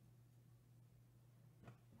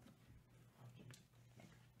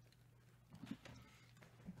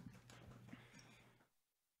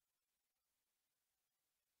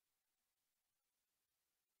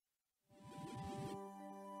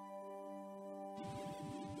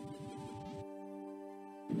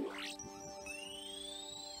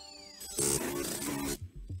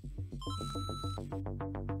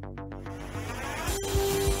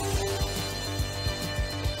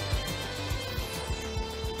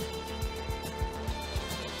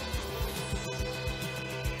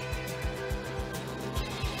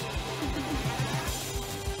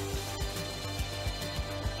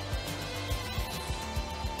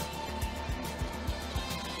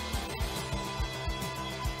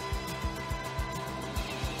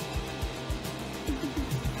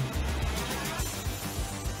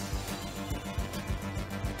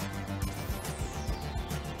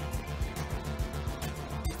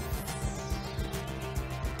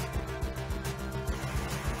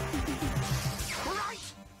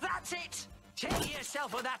 Right, that's it. Take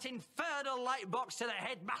yourself with that infernal light box to the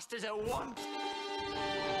headmasters at once.